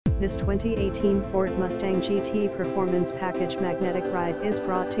This 2018 Ford Mustang GT Performance Package Magnetic Ride is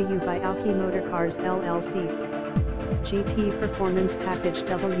brought to you by Alki Motorcars LLC. GT Performance Package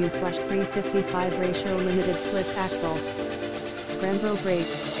W/355 ratio limited slip axle. Brembo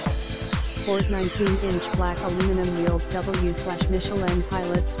brakes. Ford 19-inch black aluminum wheels W/Michelin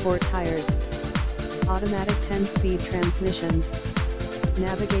Pilot Sport tires. Automatic 10-speed transmission.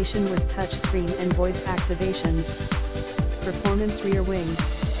 Navigation with touchscreen and voice activation. Performance rear wing.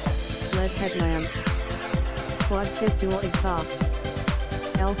 LED headlamps. Quad-tip dual exhaust.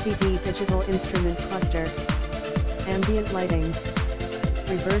 LCD digital instrument cluster. Ambient lighting.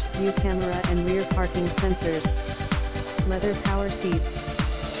 Reverse view camera and rear parking sensors. Leather power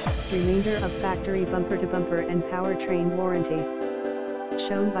seats. Remainder of factory bumper-to-bumper and powertrain warranty.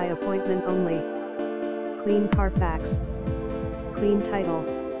 Shown by appointment only. Clean Carfax. Clean title.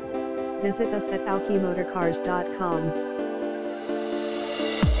 Visit us at alkimotorcars.com.